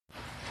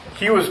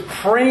he was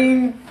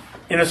praying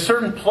in a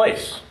certain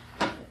place.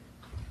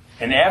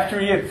 And after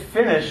he had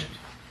finished,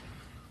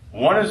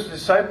 one of his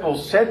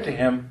disciples said to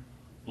him,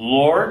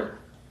 Lord,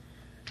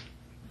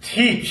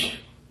 teach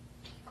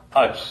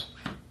us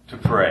to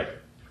pray.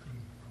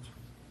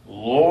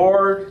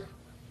 Lord,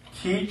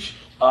 teach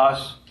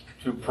us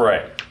to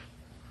pray.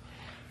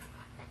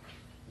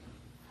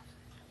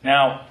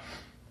 Now,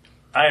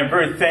 I am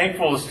very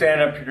thankful to stand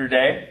up here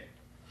today.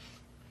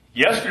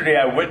 Yesterday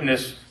I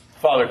witnessed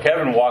Father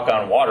Kevin walk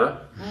on water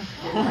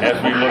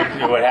as we looked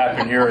at what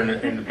happened here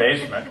in the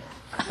basement.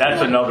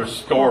 That's another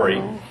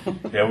story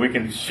that we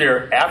can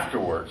share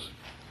afterwards.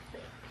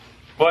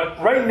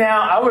 But right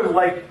now, I would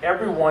like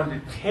everyone to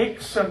take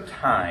some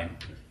time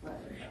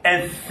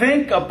and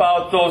think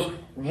about those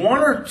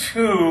one or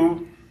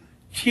two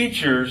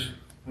teachers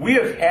we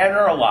have had in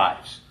our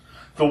lives.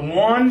 The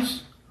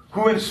ones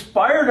who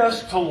inspired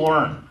us to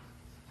learn.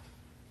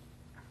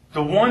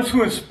 The ones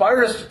who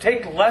inspired us to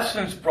take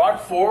lessons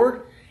brought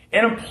forward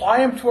and apply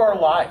them to our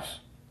lives.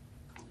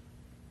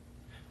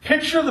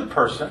 Picture the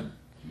person,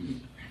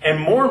 and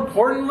more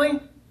importantly,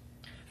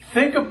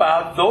 think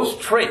about those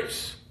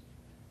traits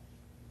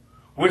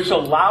which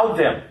allowed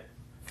them,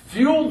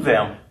 fueled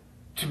them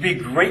to be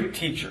great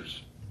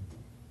teachers.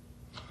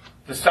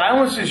 The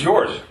silence is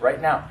yours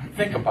right now.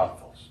 Think about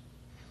those.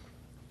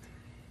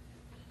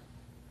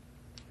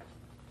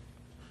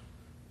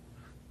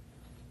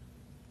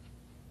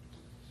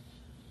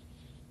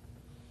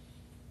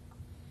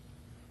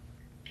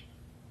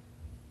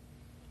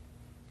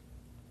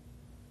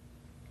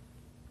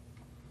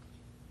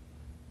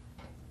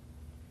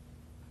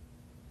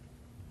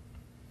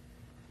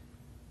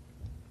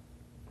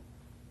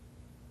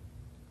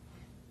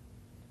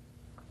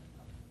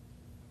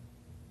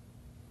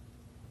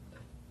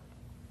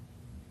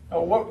 Now,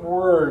 what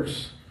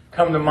words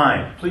come to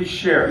mind? Please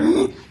share.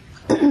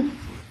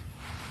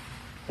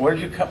 What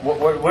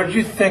did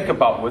you think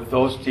about with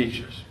those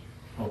teachers?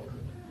 Open.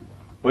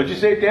 What did you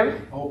say,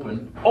 David?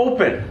 Open.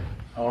 Open.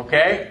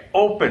 Okay?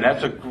 Open.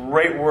 That's a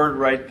great word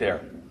right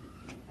there.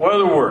 What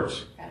other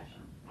words?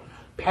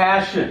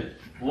 Passion.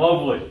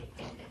 Lovely.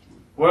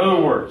 What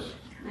other words?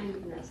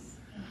 Kindness.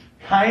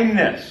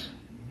 Kindness.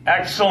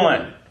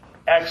 Excellent.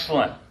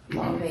 Excellent.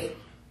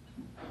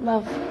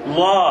 Love.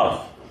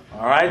 Love.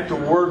 All right? The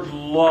word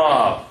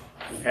love.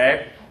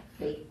 Okay?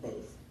 Faith-based.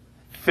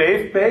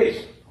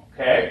 Faith-based.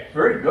 Okay?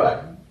 Very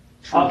good.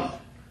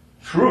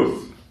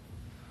 Truth.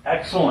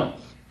 Excellent.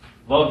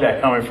 Love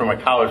that coming from a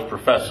college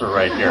professor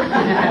right here.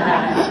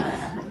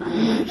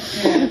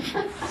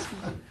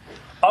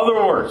 Other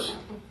words.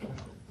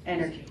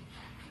 Energy.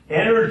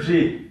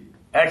 Energy.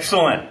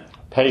 Excellent.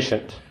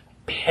 Patient.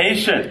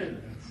 Patient.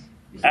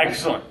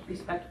 Excellent.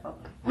 Respectful.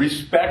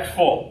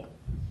 Respectful.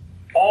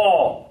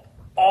 All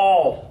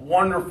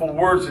wonderful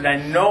words. And I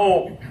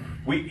know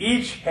we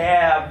each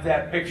have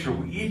that picture.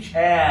 We each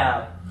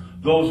have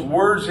those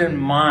words in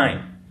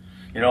mind.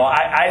 You know,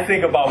 I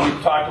think about,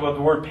 we've talked about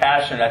the word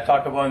passion. I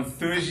talked about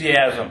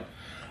enthusiasm.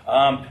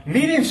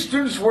 Meeting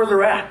students where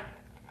they're at.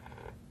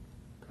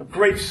 A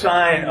great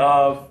sign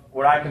of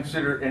what I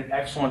consider an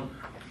excellent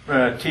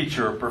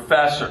teacher or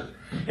professor.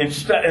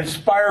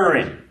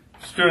 Inspiring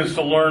students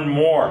to learn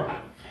more.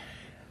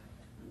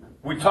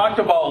 We talked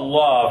about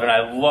love,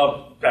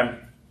 and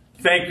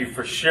thank you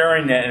for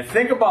sharing that. And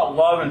think about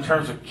love in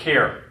terms of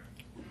care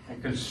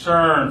and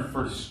concern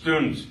for the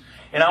students.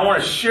 And I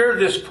want to share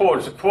this quote.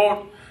 It's a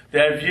quote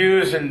that I've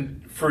used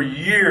for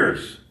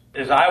years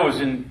as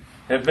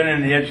have been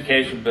in the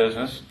education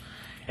business.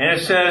 And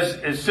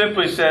it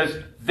simply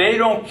says, they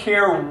don't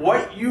care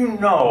what you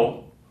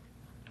know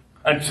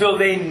until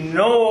they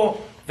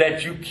know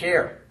that you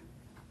care.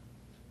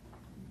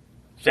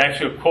 It's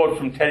actually a quote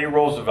from Teddy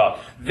Roosevelt.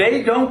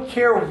 They don't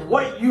care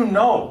what you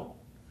know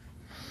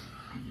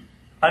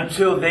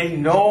until they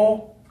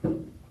know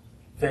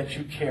that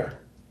you care.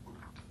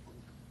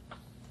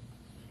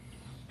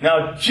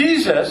 Now,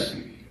 Jesus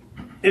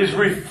is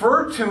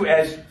referred to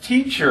as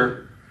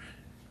teacher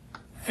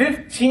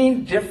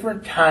 15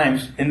 different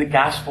times in the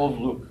Gospel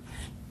of Luke.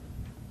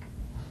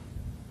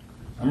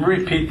 I'm going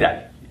to repeat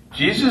that.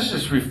 Jesus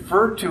is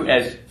referred to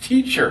as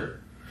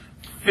teacher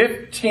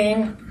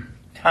 15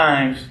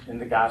 times in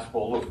the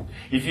Gospel of Luke.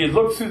 If you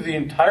look through the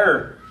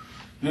entire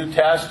New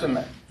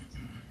Testament,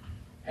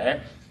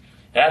 okay,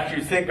 after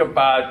you think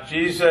about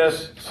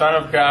Jesus, Son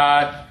of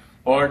God,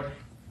 or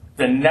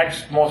the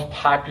next most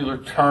popular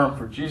term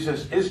for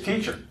Jesus is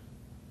teacher.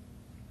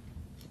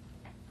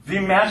 The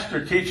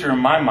master teacher in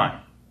my mind.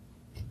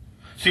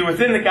 See,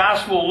 within the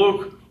Gospel of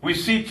Luke, we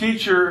see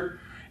Jesus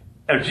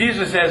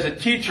as a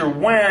teacher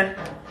when,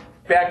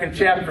 back in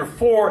chapter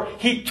 4,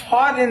 he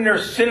taught in their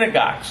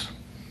synagogues.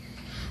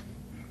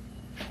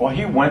 Well,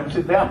 he went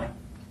to them.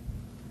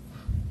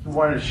 He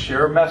wanted to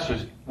share a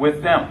message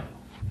with them.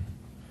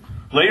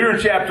 Later in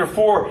chapter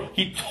 4,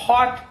 he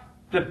taught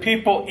the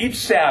people each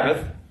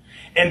Sabbath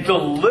and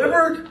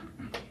delivered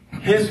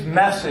his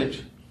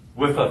message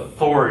with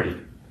authority.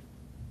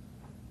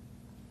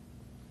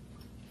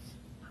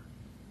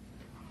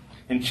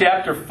 In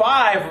chapter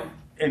 5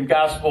 in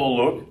Gospel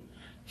of Luke,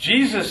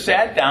 Jesus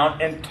sat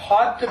down and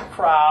taught the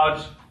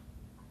crowds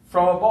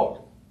from a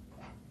boat.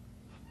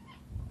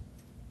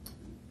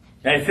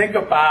 And I think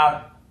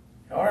about,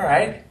 all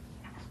right,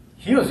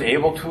 he was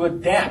able to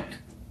adapt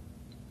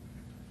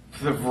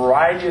to the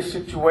variety of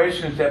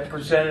situations that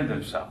presented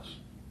themselves.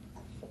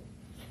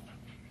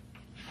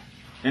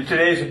 In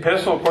today's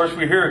epistle, of course,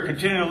 we hear,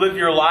 continue to live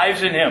your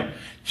lives in Him,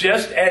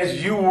 just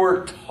as you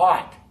were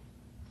taught.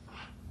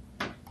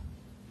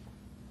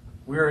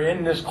 We're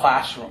in this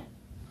classroom.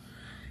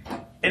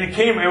 And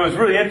it was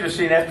really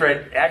interesting after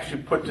I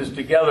actually put this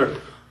together.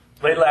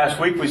 Late last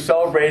week, we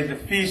celebrated the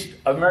feast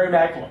of Mary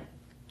Magdalene.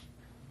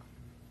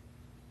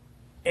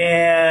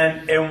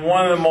 And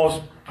one of the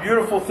most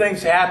beautiful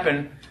things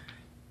happened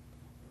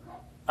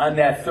on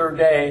that third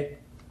day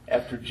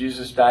after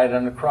Jesus died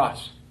on the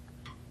cross.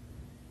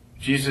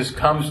 Jesus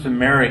comes to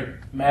Mary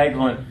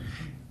Magdalene,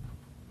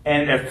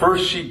 and at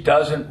first she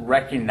doesn't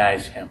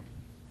recognize him.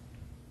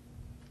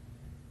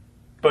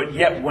 But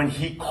yet when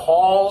he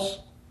calls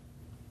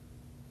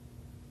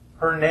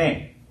her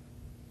name,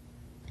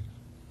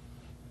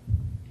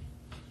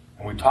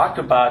 and we talked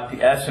about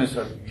the essence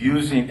of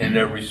using in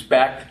their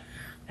respect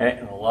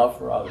and love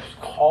for others,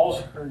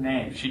 calls her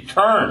name. She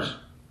turns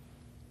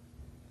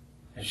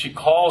and she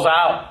calls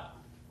out,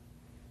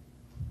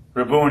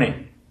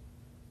 Rabboni.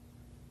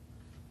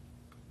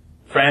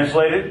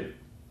 Translated,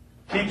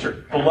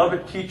 teacher,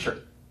 beloved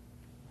teacher.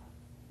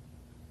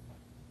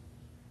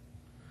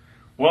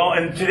 Well,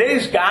 in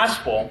today's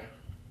gospel,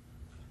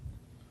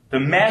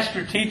 the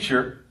master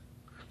teacher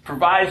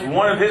provides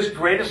one of his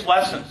greatest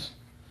lessons.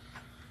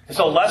 It's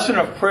a lesson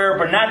of prayer,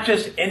 but not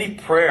just any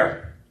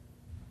prayer.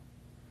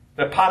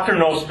 The Pater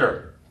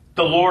Noster,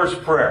 the Lord's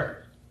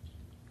Prayer.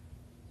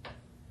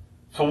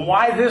 So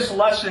why this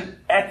lesson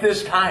at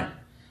this time?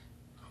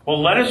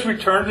 Well, let us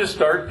return to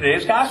start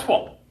today's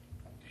gospel.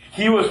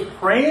 He was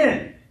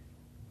praying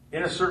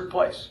in a certain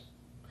place.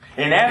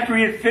 And after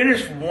he had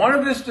finished, one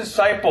of his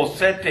disciples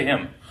said to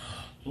him,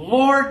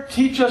 Lord,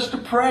 teach us to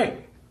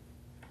pray.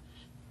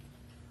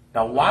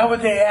 Now, why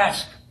would they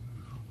ask?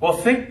 Well,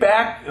 think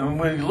back, and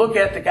when we look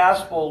at the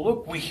Gospel of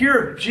Luke, we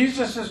hear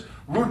Jesus'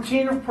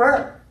 routine of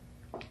prayer.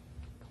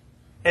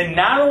 And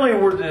not only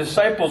were the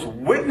disciples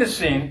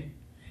witnessing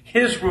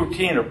his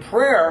routine of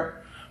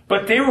prayer,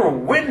 but they were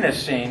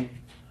witnessing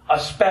a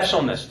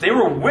specialness. They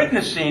were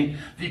witnessing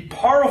the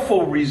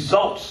powerful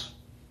results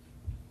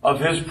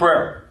of his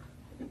prayer.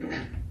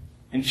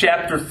 In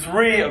chapter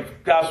 3 of the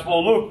Gospel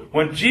of Luke,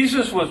 when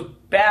Jesus was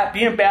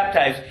being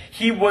baptized,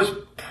 he was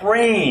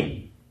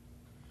praying.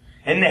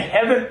 And the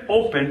heaven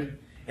opened,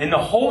 and the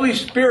Holy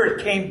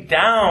Spirit came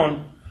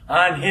down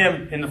on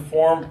him in the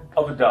form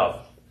of a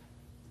dove.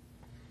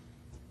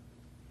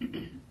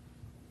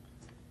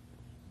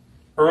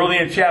 Early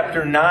in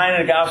chapter 9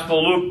 of the Gospel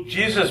of Luke,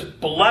 Jesus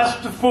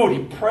blessed the food.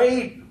 He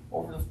prayed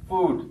over the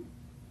food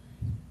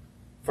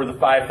for the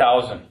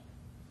 5,000.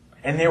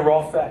 And they were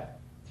all fed.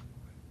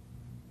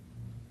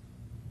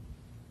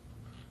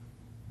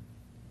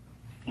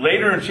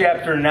 Later in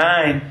chapter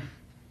 9,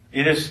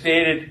 it is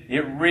stated,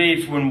 it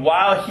reads, when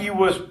while he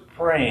was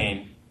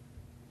praying,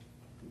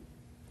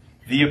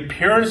 the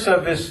appearance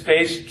of his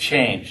face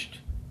changed,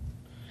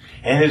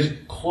 and his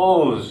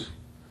clothes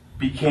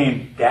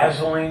became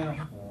dazzling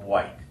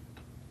white.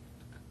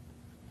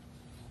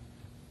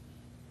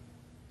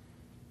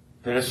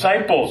 The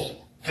disciples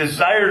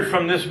desired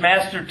from this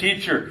master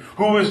teacher,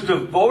 who was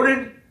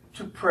devoted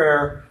to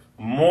prayer,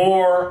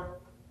 more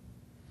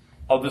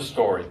of the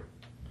story.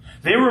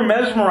 They were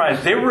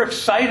mesmerized. They were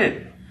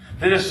excited.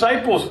 The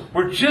disciples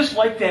were just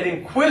like that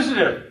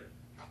inquisitive,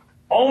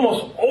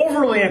 almost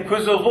overly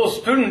inquisitive little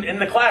student in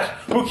the class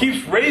who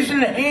keeps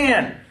raising a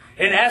hand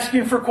and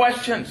asking for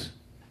questions.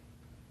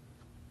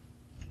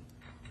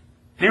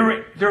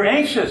 They're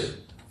anxious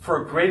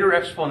for a greater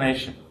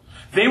explanation.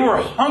 They were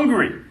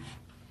hungry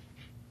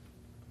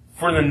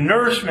for the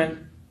nourishment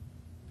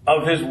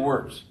of his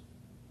words.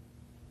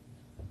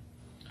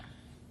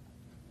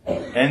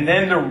 And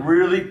then the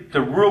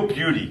real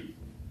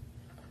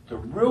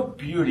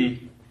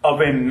beauty of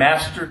a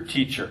master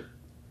teacher.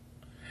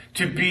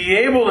 To be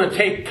able to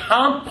take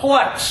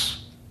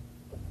complex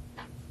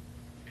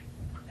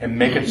and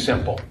make it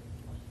simple.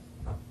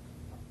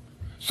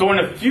 So in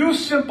a few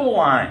simple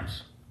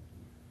lines,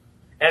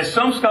 as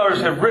some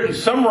scholars have written,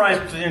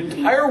 summarized the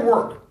entire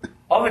work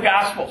of the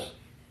Gospels.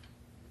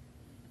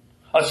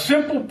 A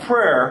simple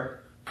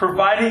prayer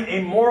providing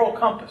a moral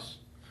compass.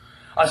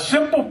 A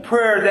simple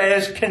prayer that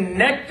has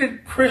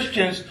connected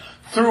Christians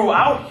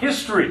throughout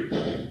history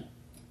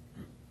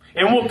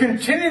and will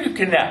continue to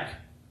connect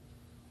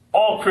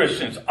all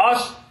Christians,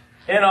 us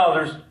and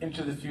others,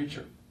 into the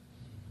future.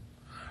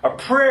 A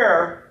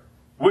prayer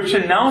which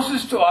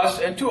announces to us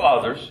and to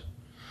others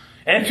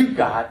and to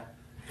God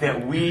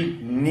that we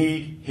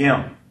need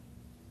Him.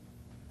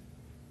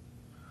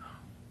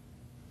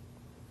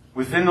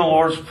 Within the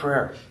Lord's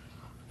Prayer,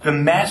 the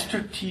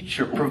master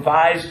teacher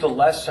provides the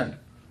lesson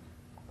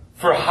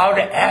for how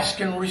to ask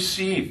and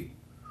receive,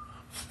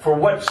 for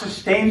what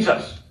sustains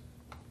us,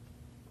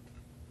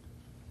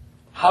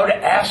 how to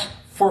ask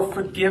for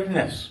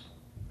forgiveness,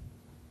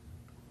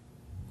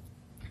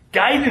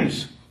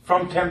 guidance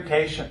from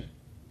temptation,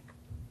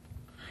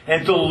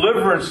 and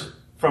deliverance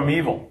from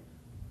evil.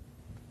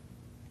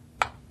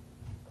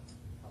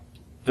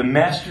 The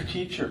master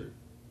teacher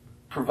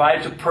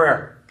provides a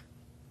prayer,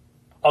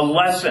 a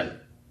lesson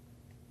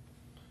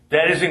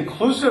that is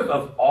inclusive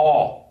of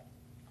all.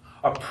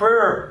 A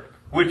prayer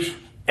which,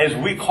 as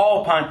we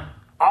call upon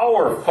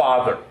our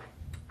Father,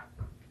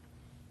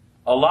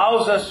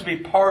 allows us to be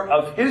part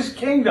of His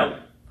kingdom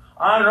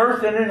on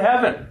earth and in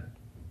heaven.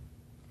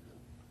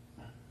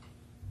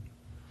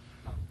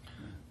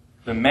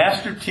 The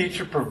master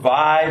teacher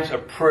provides a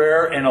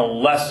prayer and a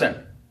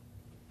lesson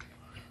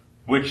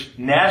which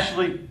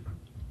nationally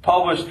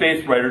published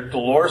faith writer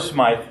Dolores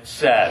Smythe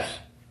says,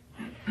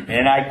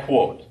 and I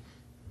quote,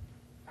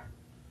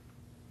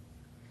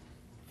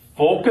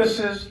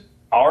 focuses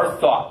our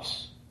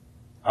thoughts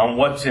on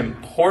what's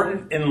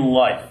important in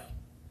life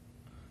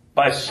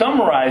by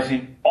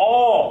summarizing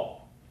all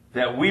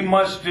that we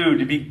must do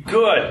to be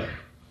good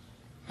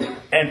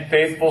and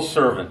faithful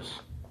servants.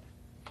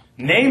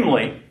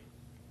 Namely,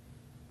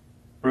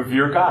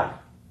 revere God,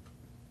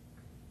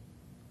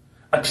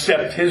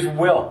 accept His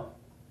will,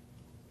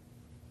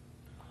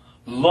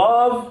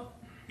 love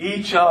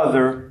each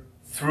other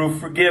through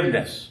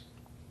forgiveness,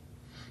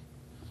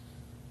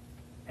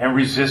 and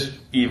resist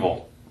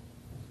evil.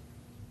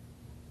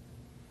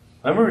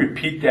 Let me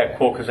repeat that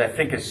quote because I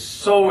think it's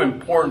so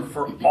important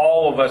for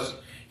all of us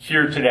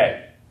here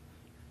today.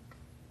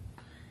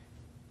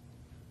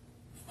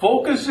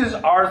 Focuses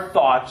our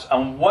thoughts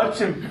on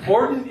what's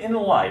important in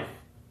life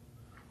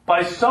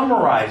by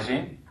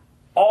summarizing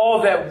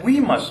all that we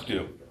must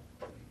do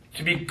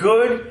to be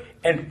good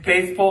and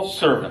faithful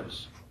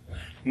servants.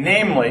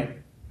 Namely,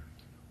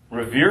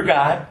 revere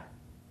God,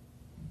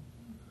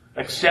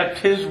 accept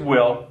His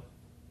will,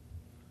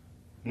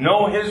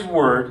 know His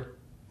word,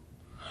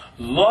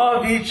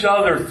 love each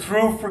other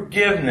through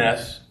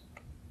forgiveness,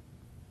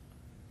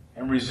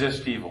 and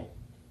resist evil.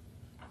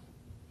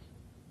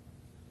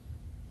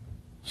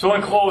 So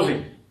in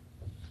closing,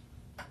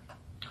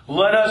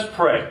 let us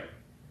pray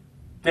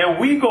that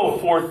we go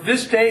forth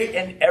this day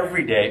and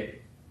every day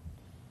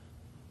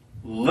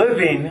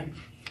living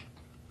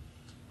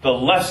the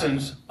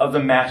lessons of the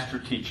master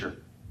teacher,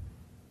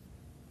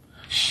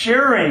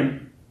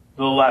 sharing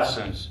the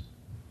lessons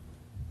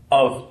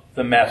of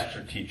the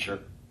master teacher,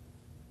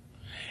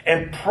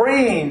 and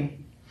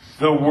praying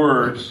the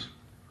words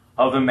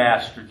of the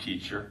master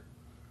teacher,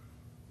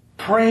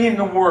 praying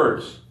the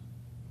words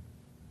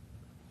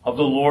of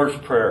the Lord's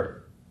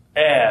Prayer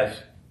as,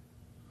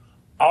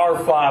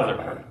 Our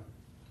Father,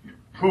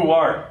 who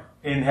art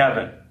in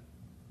heaven,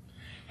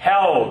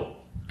 hallowed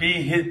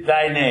be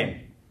thy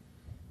name.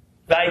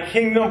 Thy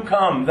kingdom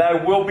come,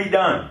 thy will be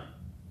done,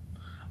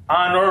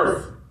 on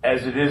earth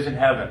as it is in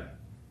heaven.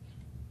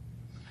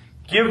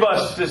 Give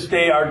us this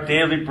day our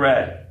daily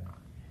bread,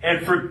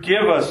 and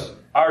forgive us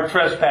our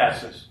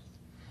trespasses,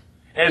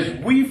 as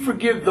we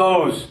forgive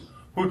those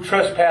who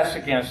trespass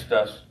against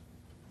us.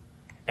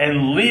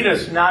 And lead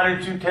us not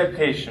into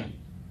temptation,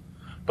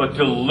 but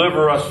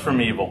deliver us from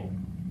evil.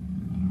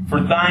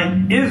 For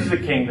thine is the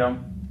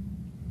kingdom,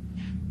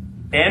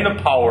 and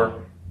the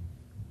power,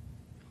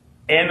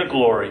 and the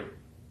glory,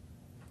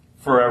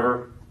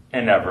 forever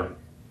and ever.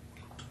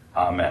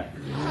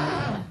 Amen.